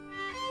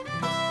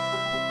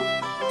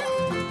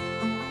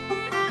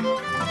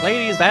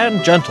Ladies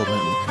and gentlemen,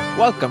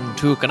 welcome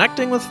to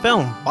Connecting with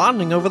Film,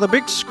 bonding over the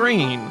big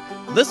screen.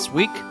 This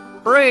week,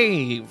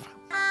 Brave.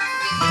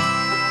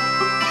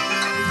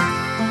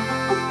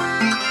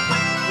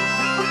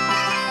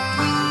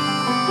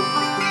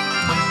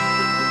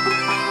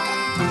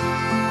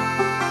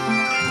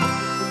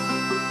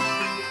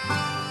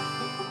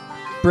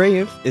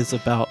 Brave is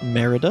about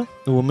Merida,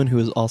 a woman who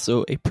is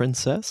also a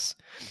princess,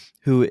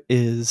 who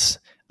is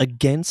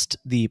against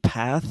the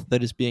path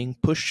that is being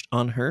pushed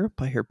on her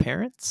by her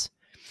parents,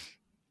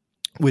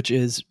 which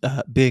is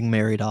being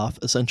married off,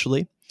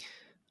 essentially.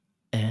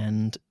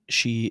 And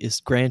she is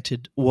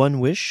granted one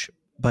wish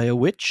by a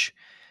witch,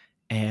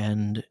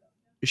 and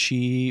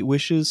she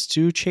wishes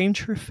to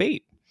change her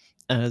fate.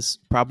 As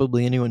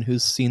probably anyone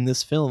who's seen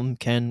this film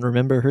can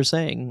remember her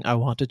saying, "I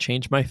want to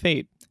change my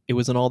fate." It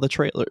was in all the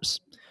trailers.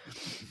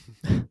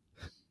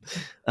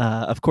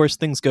 Of course,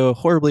 things go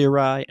horribly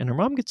awry, and her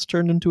mom gets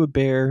turned into a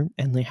bear,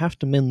 and they have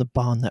to mend the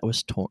bond that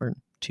was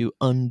torn to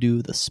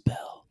undo the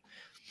spell.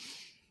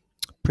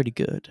 Pretty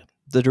good.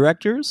 The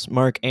directors,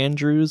 Mark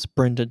Andrews,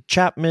 Brenda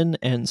Chapman,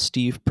 and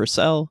Steve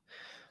Purcell.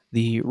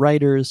 The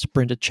writers,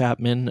 Brenda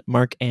Chapman,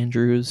 Mark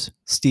Andrews,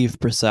 Steve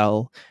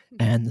Purcell,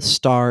 and the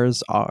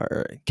stars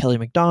are Kelly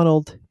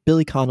MacDonald,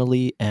 Billy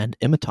Connolly, and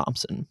Emma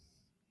Thompson.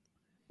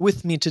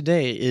 With me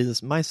today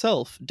is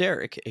myself,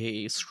 Derek,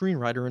 a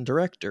screenwriter and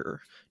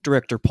director.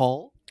 Director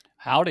Paul.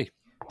 Howdy.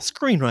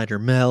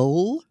 Screenwriter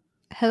Mel.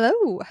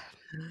 Hello.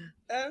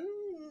 And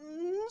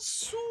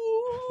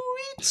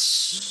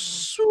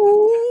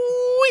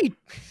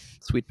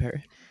Sweet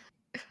Perry.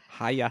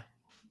 Hiya.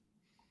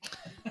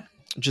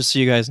 Just so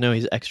you guys know,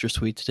 he's extra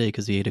sweet today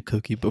because he ate a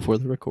cookie before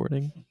the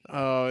recording.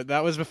 Oh,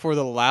 that was before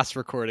the last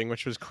recording,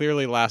 which was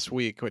clearly last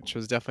week, which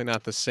was definitely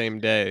not the same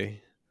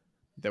day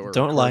that we're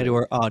Don't lie to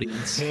recording. our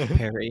audience,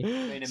 Perry.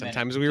 Wait a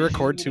Sometimes minute. we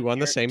record two on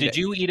the same Did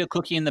day. you eat a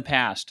cookie in the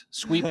past?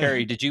 Sweet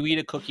Perry, did you eat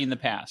a cookie in the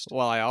past?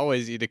 Well, I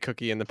always eat a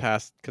cookie in the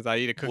past because I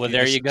eat a cookie Well,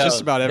 there you go.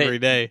 just about every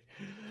day.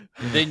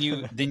 Then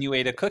you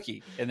ate a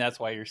cookie, and that's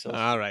why you're so.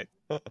 All right.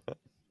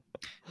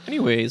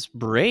 Anyways,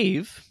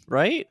 Brave,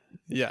 right?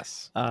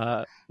 Yes.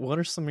 What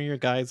are some of your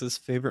guys'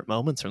 favorite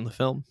moments from the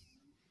film?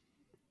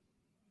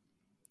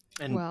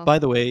 And Well- by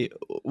the way,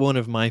 one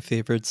of my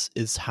favorites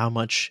is how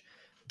much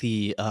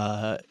the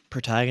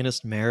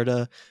protagonist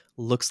Merida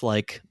looks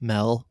like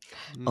Mel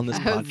on this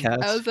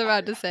podcast. I was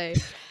about to say,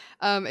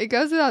 it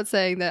goes without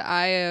saying that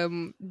I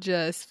am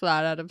just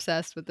flat out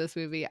obsessed with this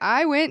movie.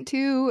 I went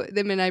to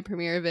the midnight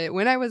premiere of it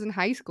when I was in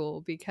high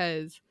school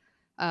because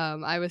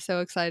I was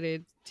so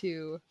excited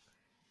to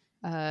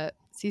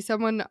see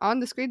someone on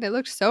the screen that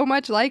looked so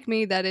much like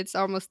me that it's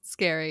almost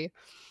scary.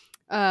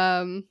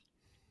 Yeah,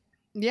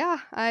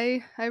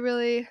 I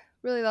really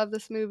love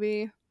this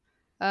movie.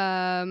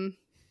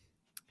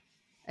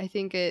 I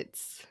think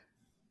it's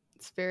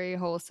very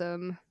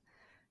wholesome.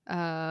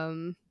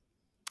 And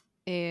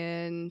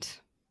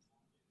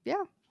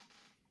yeah,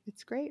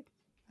 it's great.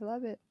 I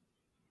love it.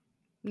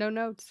 No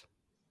notes.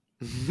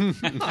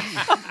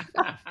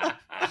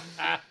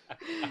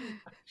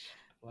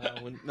 Wow,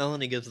 when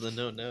Melanie gives the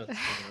no notes,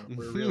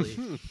 we're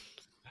really...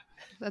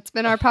 That's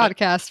been our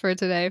podcast for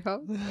today,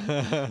 folks.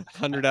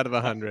 100 out of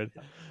 100.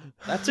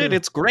 That's it.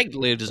 It's great,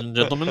 ladies and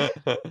gentlemen.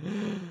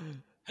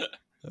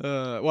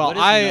 Well, what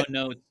does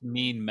no notes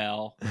mean,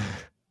 Mel?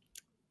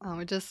 Oh,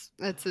 it's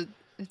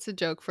a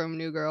joke from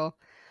New Girl.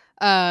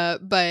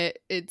 But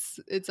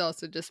it's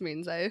also just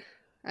means I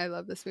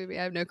love this movie.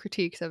 I have no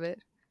critiques of it.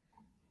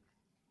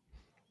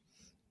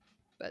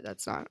 But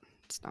it's not.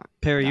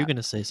 Perry, you that.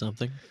 gonna say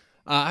something?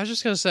 I was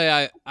just gonna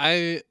say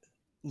I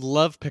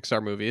love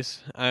Pixar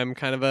movies. I'm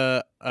kind of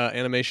a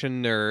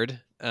animation nerd,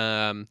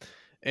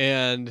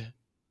 and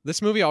this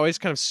movie always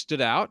kind of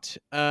stood out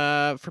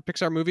for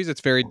Pixar movies.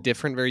 It's very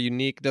different, very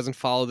unique. Doesn't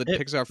follow the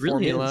Pixar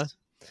really formula. is.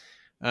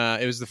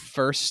 It was the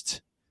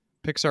first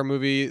Pixar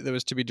movie that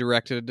was to be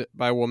directed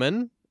by a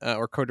woman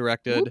or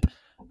co-directed.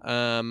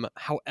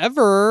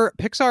 However,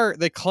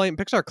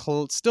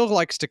 Pixar still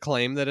likes to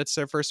claim that it's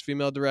their first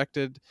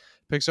female-directed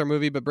Pixar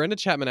movie, but Brenda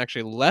Chapman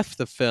actually left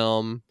the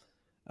film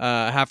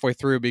halfway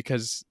through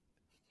because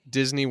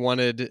Disney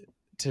wanted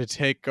to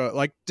take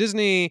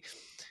Disney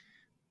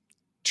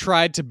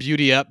tried to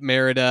beauty up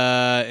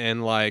Merida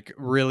and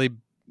really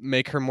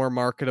make her more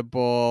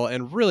marketable,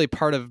 and really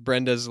part of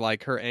Brenda's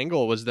her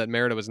angle was that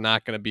Merida was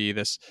not going to be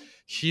this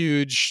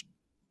huge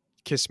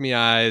kiss me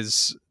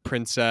eyes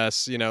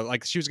princess, she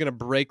was going to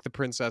break the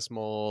princess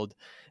mold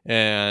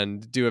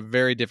and do a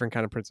very different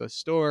kind of princess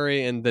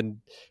story. And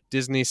then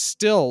Disney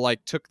still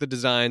took the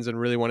designs and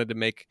really wanted to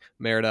make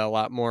Merida a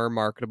lot more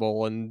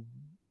marketable and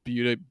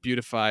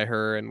beautify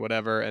her and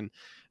whatever, and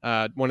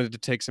wanted to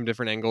take some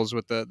different angles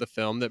with the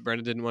film that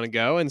Brenda didn't want to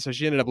go, and so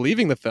she ended up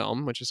leaving the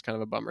film, which is kind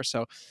of a bummer.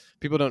 So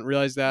people don't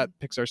realize that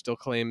Pixar still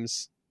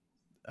claims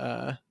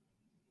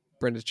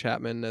Brenda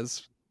Chapman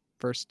as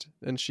first,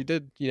 and she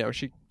did.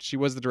 She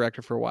was the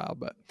director for a while,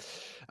 but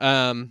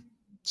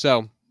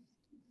so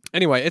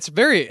anyway, it's a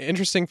very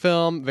interesting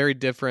film, very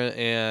different,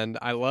 and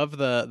I love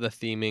the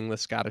theming, the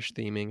Scottish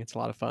theming. It's a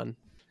lot of fun.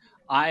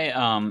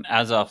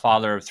 As a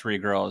father of three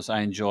girls,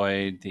 I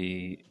enjoy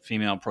the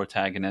female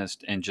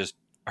protagonist and just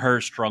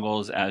her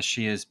struggles as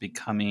she is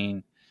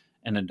becoming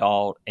an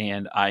adult.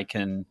 And I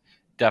can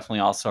definitely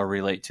also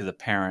relate to the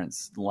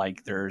parents.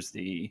 Like, there's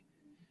the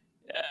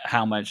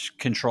how much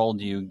control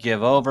do you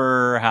give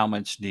over? How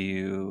much do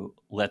you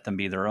let them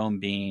be their own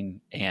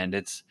being? And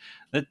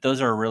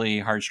those are really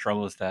hard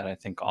struggles that I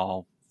think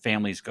all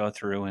families go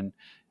through. And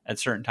at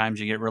certain times,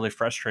 you get really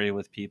frustrated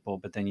with people,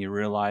 but then you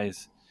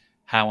realize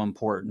how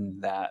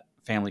important that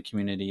family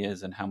community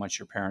is, and how much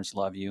your parents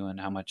love you, and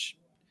how much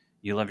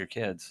you love your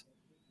kids.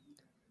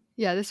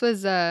 Yeah, this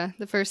was the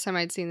first time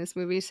I'd seen this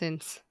movie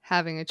since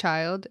having a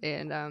child,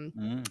 and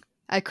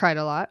I cried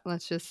a lot.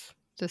 Let's just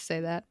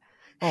say that.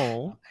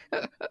 Oh,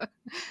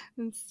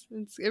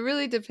 It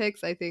really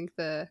depicts, I think,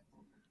 the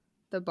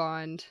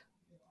bond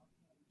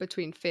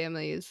between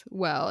families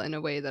well in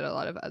a way that a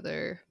lot of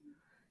other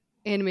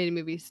animated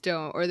movies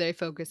don't, or they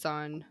focus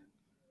on,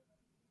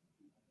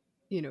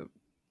 you know,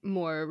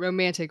 more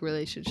romantic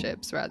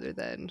relationships rather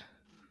than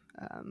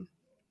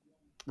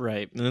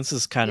right. And this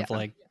is kind yeah. of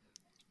like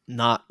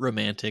not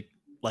romantic.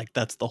 Like,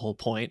 that's the whole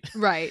point.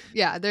 Right.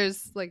 Yeah,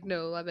 there's like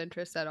no love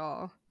interest at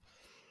all.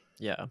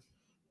 Yeah.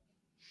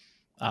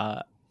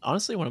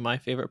 Honestly, one of my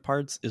favorite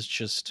parts is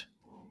just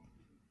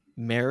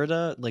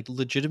Merida. Like,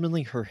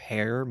 legitimately, her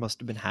hair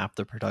must have been half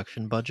the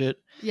production budget.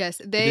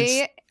 Yes, It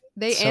they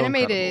is so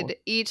animated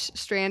incredible. each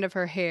strand of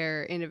her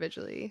hair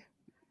individually.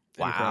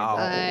 Incredible.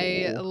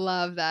 I Wow.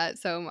 love that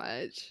so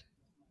much.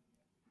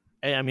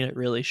 I mean, it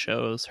really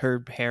shows.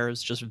 Her hair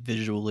is just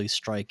visually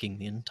striking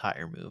the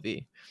entire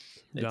movie.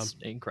 It's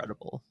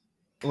incredible.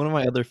 One of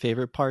my other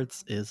favorite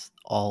parts is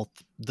all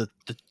the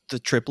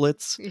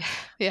triplets. Yeah,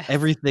 yes.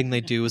 Everything they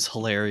do is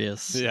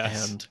hilarious.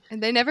 Yes.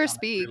 And they never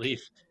speak.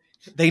 Relief.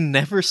 They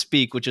never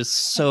speak, which is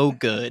so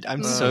good.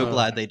 I'm so Mhm.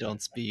 glad they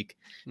don't speak,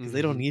 because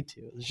they don't Mhm. need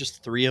to. There's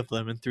just three of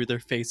them, and through their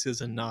faces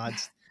and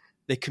nods,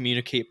 they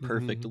communicate Mhm.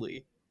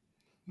 perfectly.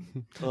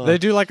 They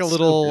do like a so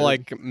little good.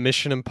 like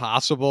Mission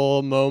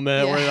Impossible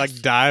moment where he like Yes.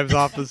 dives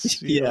off the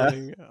Yeah.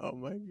 ceiling. Oh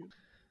my god.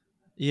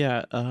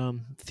 Yeah,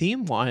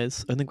 theme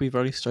wise, I think we've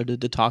already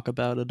started to talk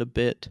about it a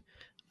bit.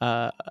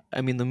 I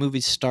mean, the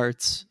movie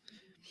starts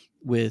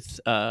with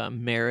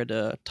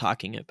Merida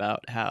talking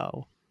about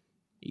how,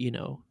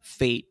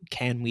 fate,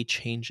 can we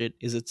change it?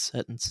 Is it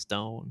set in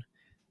stone?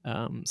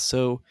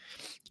 So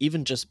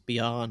even just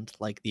beyond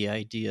like the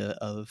idea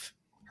of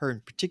her in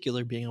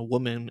particular being a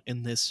woman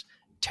in this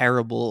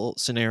terrible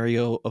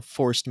scenario of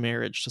forced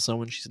marriage to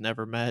someone she's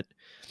never met,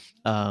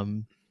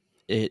 um,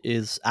 it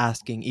is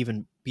asking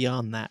even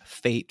beyond that,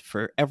 fate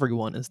for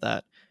everyone is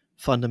that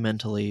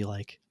fundamentally,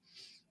 like,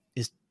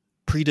 is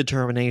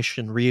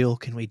predetermination real?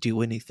 Can we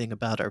do anything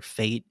about our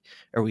fate?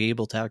 Are we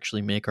able to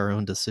actually make our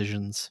own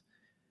decisions?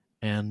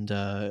 And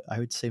I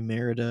would say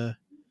Merida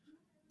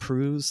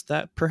proves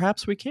that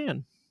perhaps we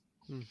can.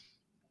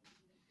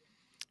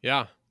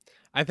 Yeah.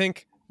 I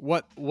think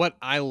what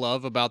I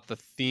love about the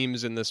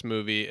themes in this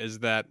movie is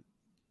that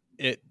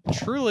it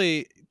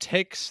truly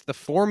takes the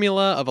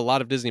formula of a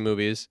lot of Disney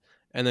movies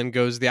and then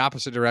goes the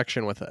opposite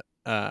direction with it.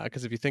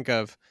 Because if you think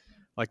of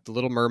like The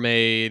Little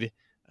Mermaid,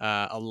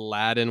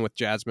 Aladdin with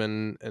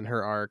Jasmine and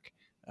her arc,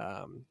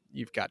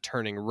 you've got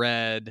Turning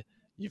Red,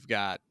 you've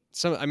got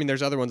some. I mean,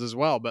 there's other ones as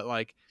well, but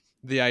like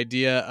the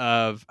idea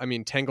of, I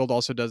mean, Tangled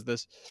also does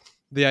this.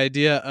 The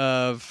idea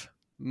of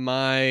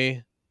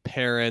my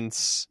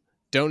parents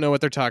don't know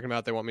what they're talking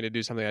about. They want me to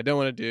do something I don't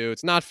want to do.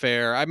 It's not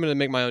fair. I'm going to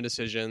make my own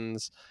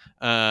decisions.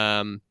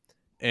 And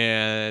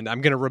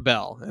I'm going to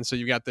rebel. And so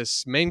you've got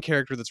this main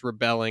character that's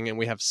rebelling, and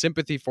we have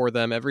sympathy for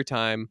them every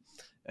time.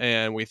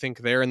 And we think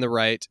they're in the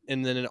right.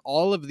 And then in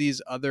all of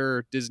these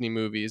other Disney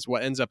movies,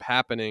 what ends up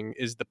happening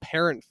is the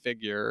parent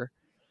figure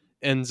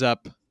ends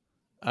up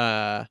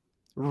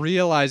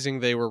realizing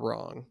they were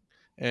wrong.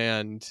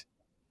 And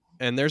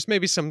there's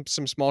maybe some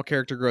small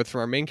character growth from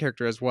our main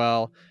character as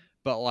well,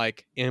 but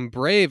like in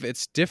Brave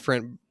it's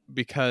different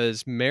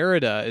because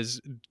Merida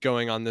is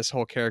going on this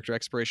whole character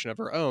exploration of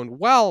her own,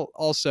 while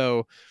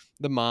also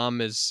the mom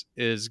is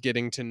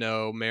getting to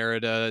know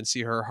Merida and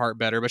see her heart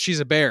better, but she's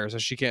a bear so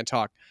she can't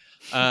talk.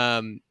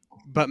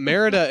 But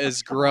Merida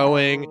is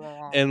growing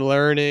and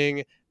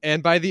learning,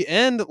 and by the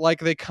end, like,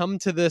 they come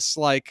to this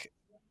like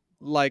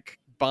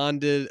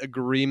bonded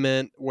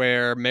agreement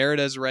where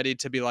Merida's ready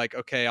to be like,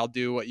 okay, I'll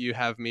do what you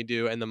have me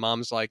do, and the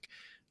mom's like,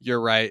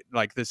 you're right,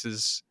 like, this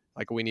is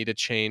like, we need to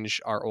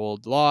change our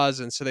old laws.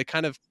 And so they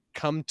kind of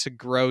come to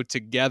grow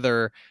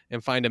together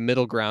and find a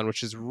middle ground,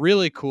 which is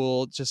really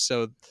cool. Just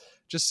so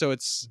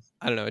it's,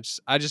 I don't know,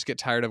 I just get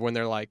tired of when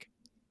they're like,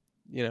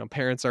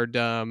 parents are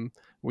dumb,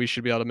 we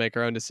should be able to make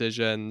our own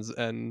decisions.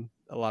 And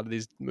a lot of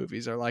these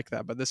movies are like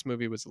that, but this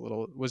movie was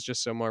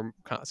just so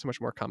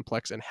much more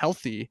complex and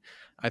healthy,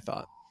 I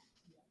thought.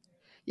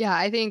 Yeah,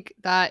 I think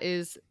that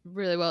is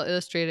really well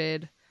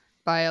illustrated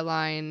by a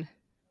line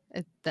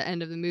at the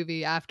end of the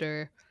movie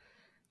after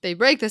they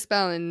break the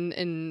spell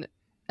and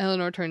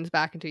Eleanor turns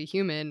back into a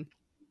human.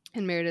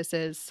 And Merida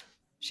says,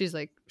 she's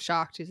like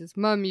shocked. She says,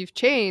 Mom, you've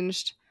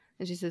changed.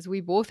 And she says,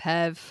 we both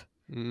have.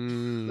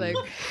 Like,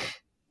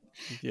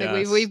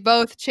 Yes. we've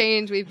both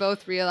changed. We've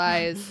both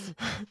realized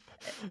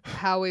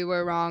how we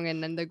were wrong,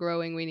 and then the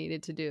growing we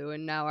needed to do,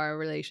 and now our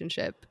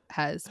relationship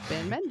has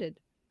been mended.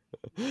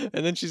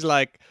 And then she's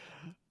like,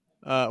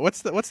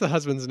 what's the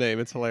husband's name?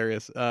 It's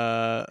hilarious.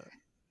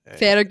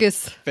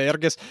 Fergus.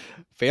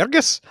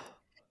 Fergus,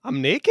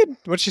 I'm naked.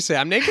 What'd she say?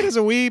 I'm naked as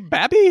a wee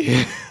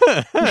babby.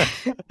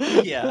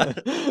 Yeah.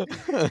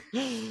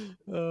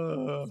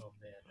 Oh, Oh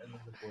man! And then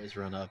the boys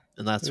run up,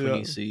 and that's when Yeah.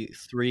 you see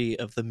 3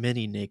 of the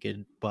many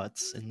naked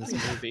butts in this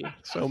movie.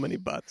 so many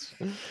butts.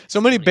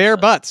 So many bare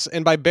butts.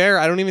 And by bare,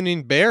 I don't even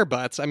mean bare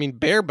butts. I mean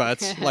bare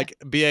butts, like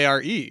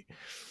BARE.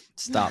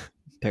 Stop,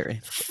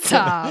 Perry.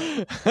 Stop.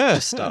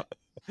 Just stop.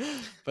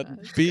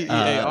 But BEAR,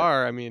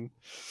 I mean.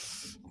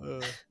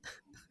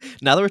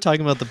 Now that we're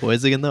talking about the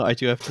boys again, though, I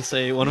do have to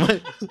say one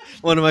of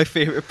my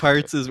favorite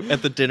parts is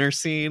at the dinner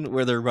scene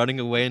where they're running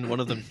away and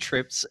one of them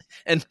trips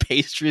and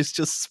pastries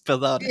just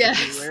spill out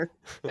everywhere.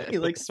 He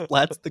like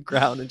splats the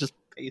ground and just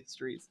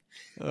pastries.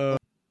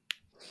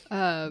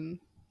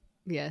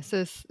 Yes,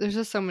 there's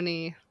just so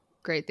many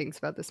great things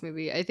about this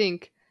movie. I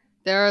think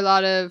there are a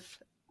lot of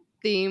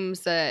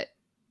themes that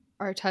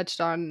are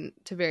touched on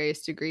to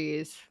various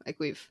degrees. Like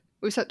we've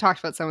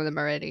talked about some of them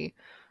already.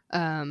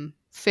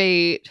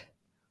 Fate,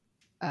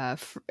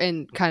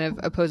 and kind of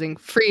opposing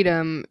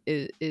freedom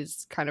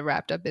is kind of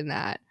wrapped up in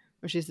that,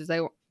 where she says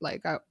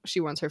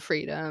she wants her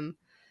freedom,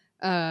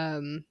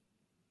 and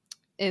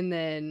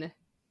then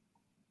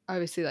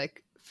obviously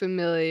like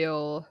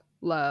familial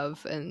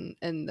love and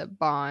the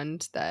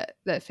bond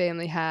that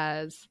family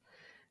has,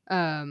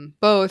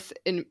 both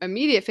in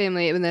immediate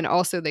family, and then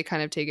also they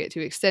kind of take it to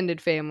extended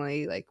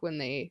family, like when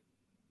they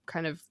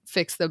kind of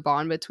fix the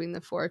bond between the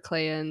 4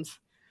 clans.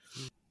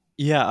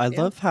 Yeah, I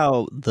love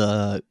how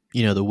the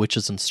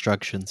witch's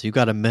instructions, you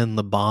got to mend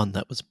the bond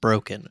that was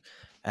broken,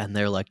 and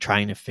they're like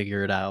trying to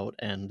figure it out,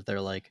 and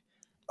they're like,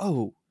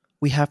 oh,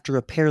 we have to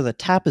repair the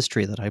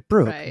tapestry that I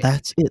broke. Right.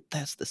 That's it.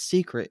 That's the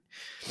secret.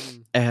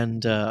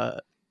 And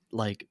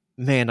like,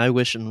 man, I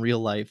wish in real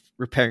life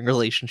repairing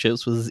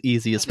relationships was as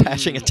easy as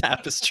patching a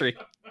tapestry.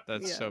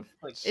 That's Yeah. so.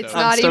 It's so-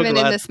 not so even in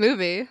glad- this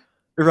movie.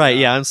 Right,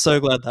 yeah, I'm so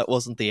glad that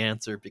wasn't the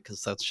answer,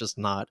 because that's just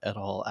not at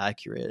all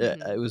accurate.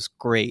 Mhm. It was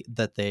great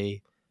that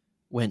they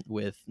went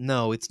with,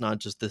 no, it's not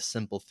just this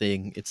simple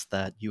thing, it's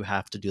that you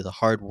have to do the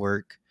hard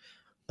work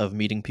of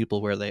meeting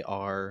people where they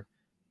are,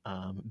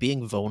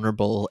 being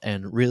vulnerable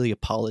and really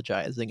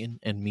apologizing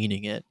and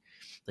meaning it.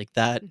 Like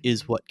that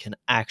is what can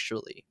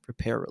actually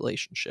repair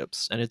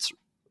relationships, and it's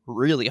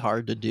really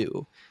hard to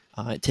do.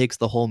 It takes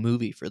the whole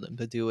movie for them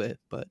to do it,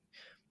 but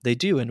they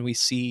do, and we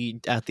see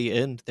at the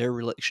end their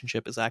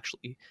relationship is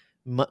actually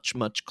much,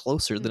 much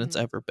closer than it's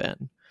ever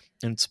been,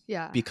 and it's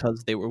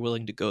because they were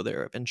willing to go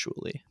there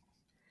eventually.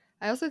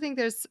 I also think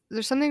there's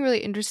something really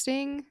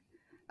interesting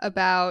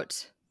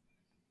about,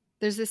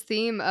 there's this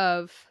theme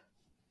of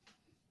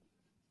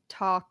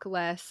talk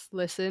less,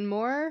 listen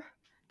more,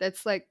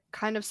 that's like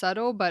kind of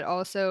subtle but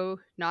also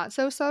not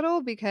so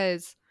subtle,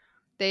 because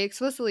they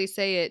explicitly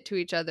say it to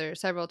each other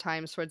several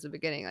times towards the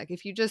beginning. Like,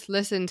 if you just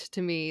listened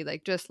to me,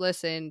 like just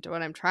listen to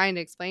what I'm trying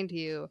to explain to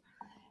you.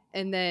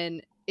 And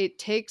then it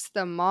takes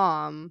the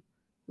mom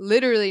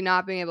literally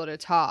not being able to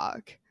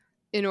talk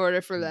in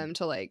order for them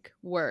to like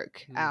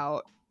work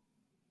out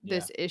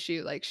this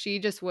issue. Like, she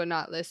just would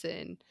not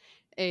listen,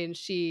 and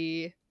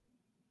she's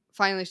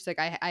like,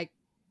 I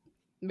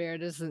Mara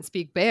doesn't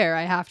speak bear.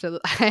 I have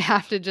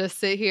to just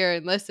sit here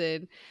and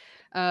listen.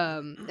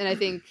 And I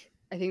think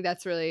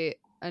that's really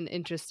an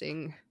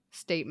interesting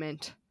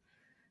statement.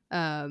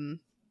 But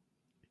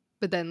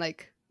then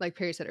like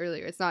Perry said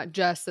earlier, it's not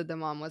just that the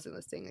mom wasn't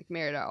listening. Like,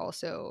 Merida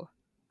also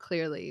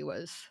clearly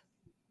was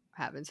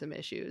having some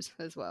issues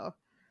as well.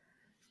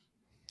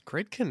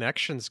 Great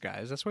connections,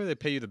 guys. That's why they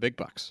pay you the big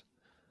bucks.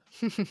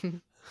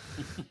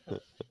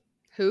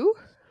 Who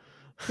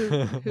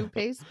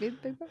pays me the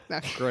big bucks?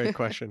 No. Great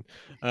question.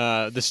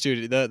 The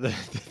studio,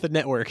 the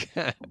network.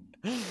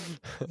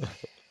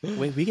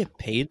 Wait, we get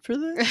paid for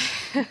this?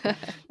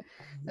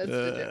 That's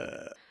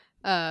the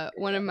joke.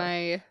 One of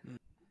my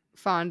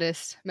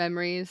fondest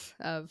memories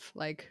of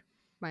like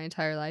my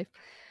entire life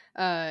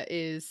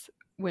is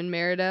when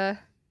Merida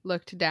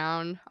looked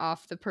down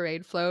off the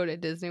parade float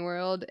at Disney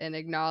World and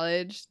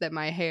acknowledged that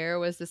my hair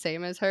was the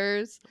same as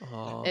hers.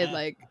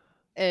 I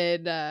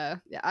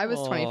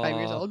was 25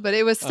 years old, but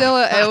it was still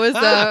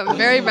a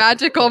very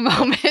magical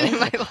moment in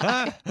my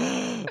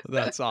life.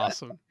 That's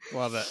awesome.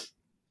 Love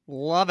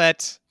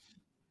it.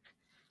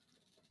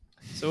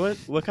 So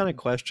what kind of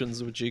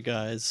questions would you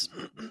guys,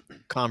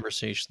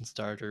 conversation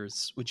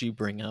starters, would you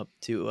bring up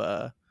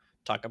to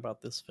talk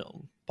about this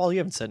film? Paul, you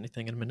haven't said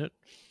anything in a minute.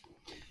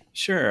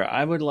 Sure.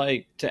 I would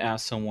like to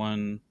ask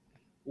someone,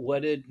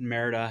 what did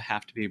Merida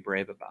have to be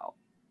brave about?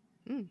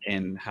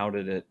 And how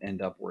did it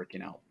end up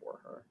working out for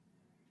her?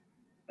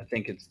 I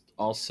think it's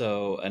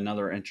also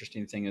another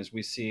interesting thing is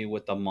we see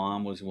what the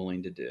mom was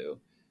willing to do,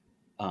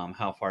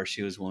 how far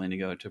she was willing to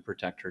go to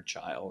protect her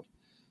child.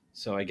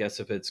 So I guess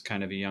if it's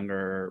kind of a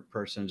younger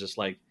person, just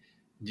like,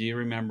 do you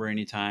remember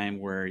any time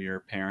where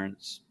your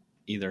parents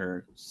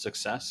either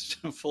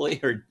successfully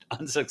or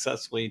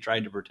unsuccessfully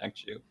tried to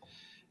protect you.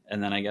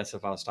 And then I guess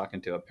if I was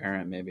talking to a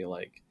parent, maybe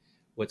like,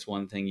 what's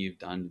one thing you've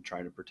done to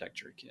try to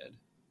protect your kid?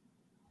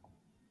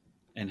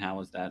 And how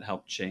has that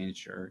helped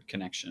change your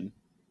connection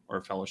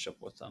or fellowship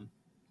with them?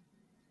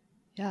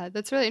 Yeah,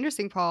 that's really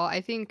interesting, Paul.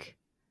 I think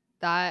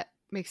that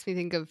makes me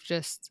think of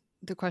just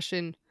the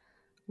question,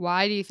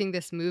 why do you think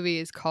this movie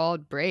is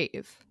called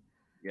Brave?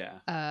 Yeah.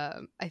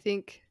 I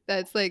think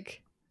that's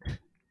like,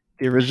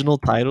 The original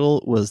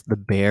title was The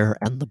Bear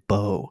and the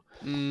Bow.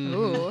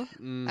 ooh,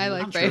 I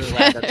like I'm Brave. so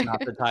glad that's not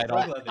the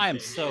title. I am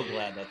so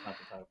glad that's not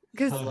the title. I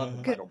 'Cause- love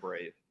the title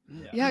Brave.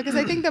 Yeah, because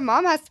I think the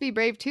mom has to be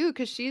brave too,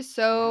 because she's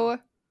so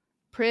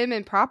prim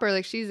and proper.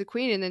 Like, she's a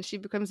queen, and then she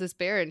becomes this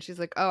bear, and she's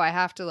like, oh, I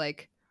have to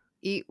like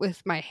eat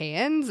with my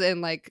hands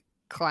and like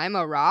climb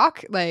a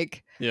rock.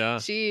 Like, Yeah.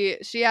 she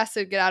has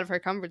to get out of her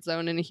comfort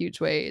zone in a huge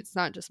way. It's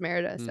not just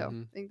Merida. So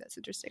Mhm. I think that's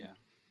interesting.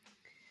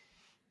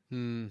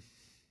 Yeah.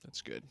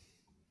 That's good.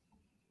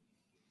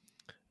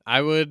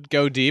 I would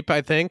go deep,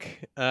 I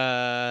think,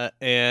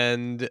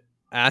 and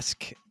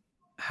ask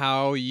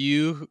how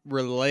you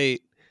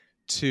relate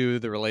to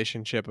the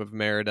relationship of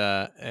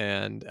Merida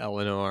and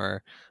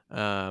Eleanor.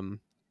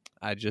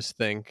 I just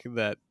think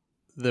that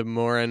the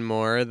more and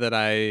more that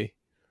I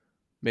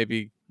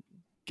maybe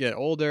get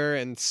older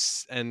and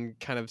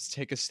kind of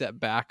take a step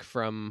back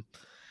from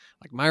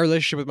like my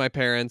relationship with my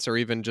parents, or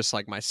even just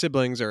like my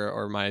siblings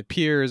or my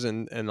peers,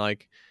 and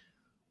like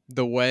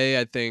the way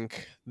I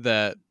think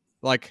that,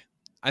 like,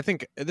 I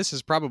think this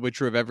is probably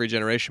true of every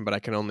generation, but I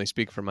can only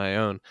speak for my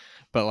own.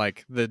 But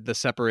like the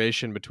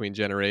separation between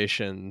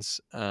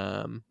generations,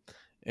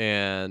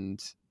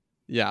 and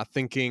yeah,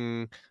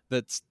 thinking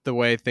that's the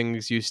way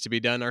things used to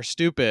be done are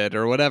stupid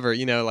or whatever,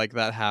 like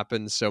that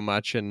happens so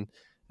much in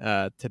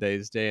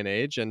today's day and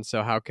age. And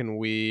so how can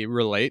we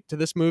relate to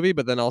this movie,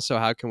 but then also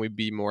how can we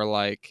be more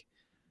like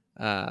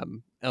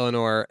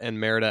Eleanor and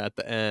Merida at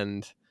the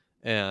end,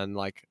 and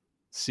like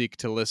seek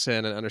to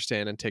listen and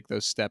understand and take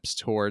those steps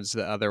towards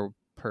the other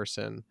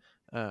person,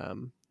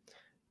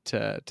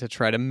 to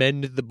try to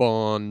mend the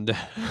bond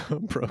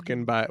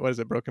broken by, what is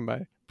it, broken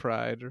by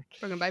pride?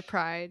 Broken by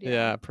pride.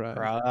 Yeah, pride.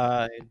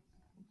 Pride.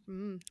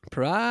 Mm.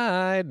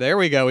 Pride. There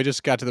we go. We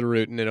just got to the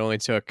root, and it only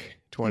took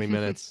 20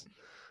 minutes.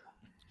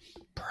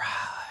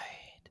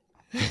 Pride.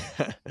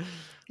 Yeah,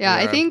 We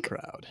I are think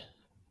proud.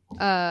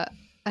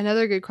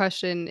 another good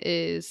question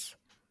is,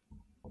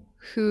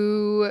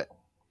 who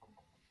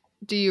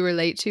do you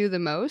relate to the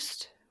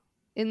most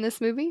in this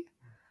movie?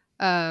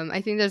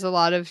 I think there's a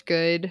lot of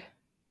good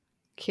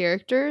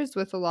characters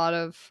with a lot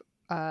of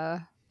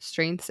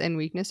strengths and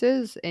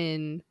weaknesses,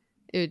 and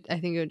I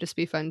think it would just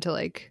be fun to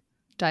like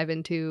dive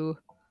into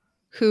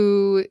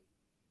who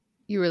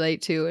you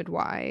relate to and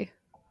why.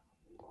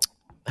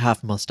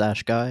 Half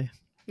mustache guy.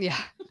 Yeah.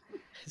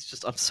 It's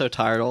just, I'm so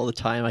tired all the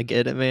time. I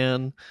get it,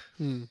 man.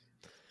 Hmm.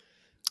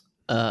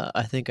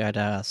 I think I'd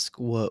ask,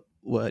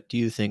 what do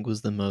you think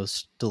was the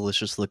most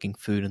delicious looking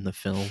food in the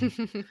film?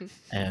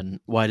 And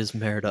why does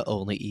Merida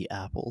only eat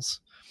apples?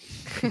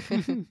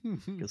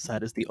 Because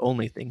that is the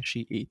only thing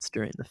she eats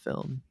during the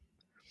film.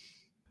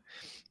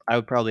 I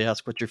would probably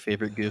ask, what's your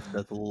favorite goof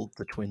that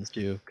the twins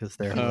do, because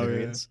they're Oh, yeah.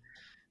 hilarious.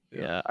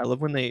 Yeah, I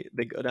love when they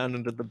go down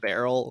into the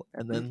barrel,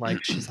 and then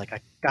like she's like,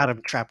 I got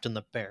him trapped in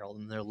the barrel,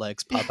 and their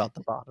legs pop out the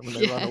bottom and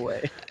they run Yeah.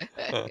 away.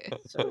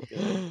 So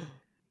good.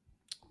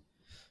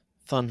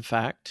 Fun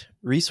fact,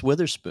 Reese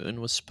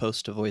Witherspoon was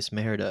supposed to voice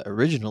Merida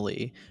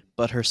originally,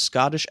 but her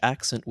Scottish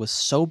accent was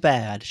so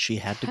bad she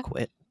had to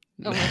quit.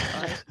 Oh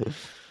my god.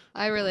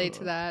 I relate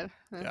to that.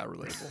 Yeah,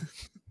 relatable.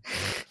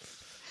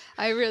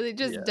 I really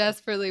just Yeah.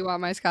 desperately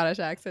want my Scottish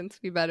accent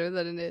to be better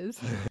than it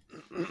is.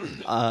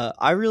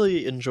 I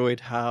really enjoyed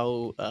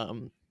how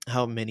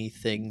many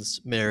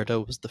things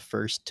Merida was the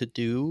first to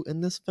do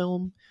in this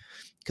film,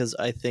 because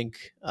I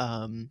think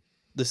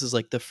this is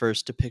like the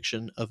first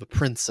depiction of a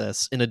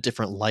princess in a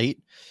different light,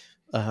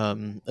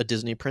 a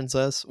Disney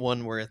princess,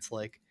 one where it's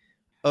like,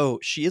 oh,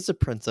 she is a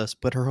princess,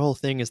 but her whole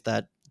thing is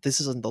that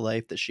this isn't the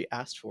life that she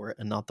asked for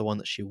and not the one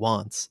that she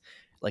wants.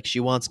 Like, she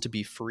wants to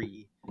be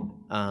free,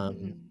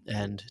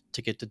 and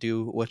to get to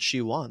do what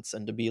she wants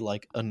and to be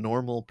like a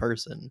normal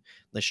person.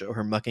 They show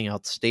her mucking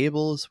out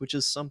stables, which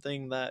is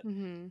something that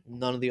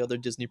none of the other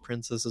Disney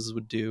princesses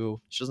would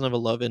do. She doesn't have a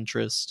love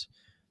interest.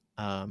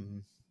 A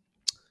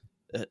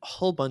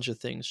whole bunch of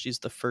things she's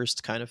the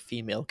first kind of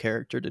female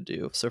character to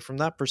do. So from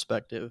that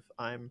perspective,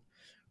 I'm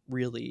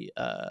really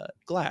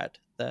glad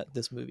that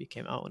this movie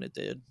came out when it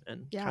did,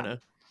 and Yeah. kind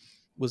of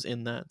was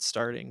in that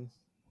starting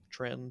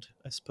trend,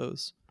 I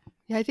suppose.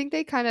 Yeah, I think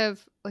they kind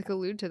of like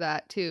allude to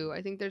that too.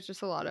 I think there's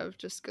just a lot of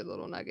just good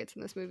little nuggets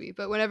in this movie.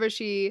 But whenever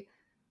I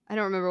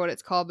don't remember what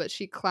it's called, but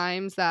she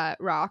climbs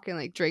that rock and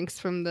like drinks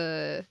from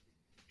the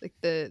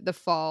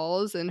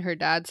falls, and her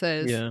dad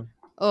says, Yeah.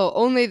 "Oh,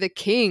 only the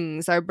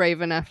kings are brave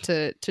enough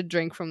to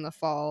drink from the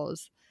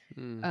falls."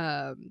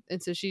 Mm.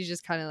 And so she's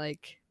just kind of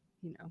like,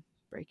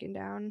 breaking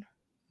down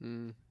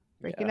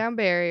Yeah.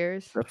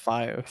 barriers. The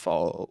fire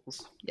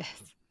falls.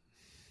 Yes.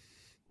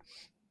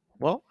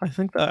 Well, I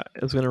think that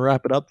is going to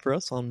wrap it up for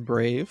us on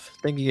Brave.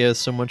 Thank you guys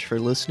so much for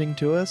listening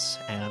to us,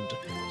 and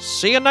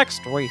see you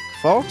next week,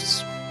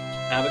 folks.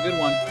 Have a good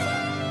one.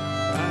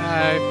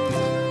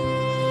 Bye.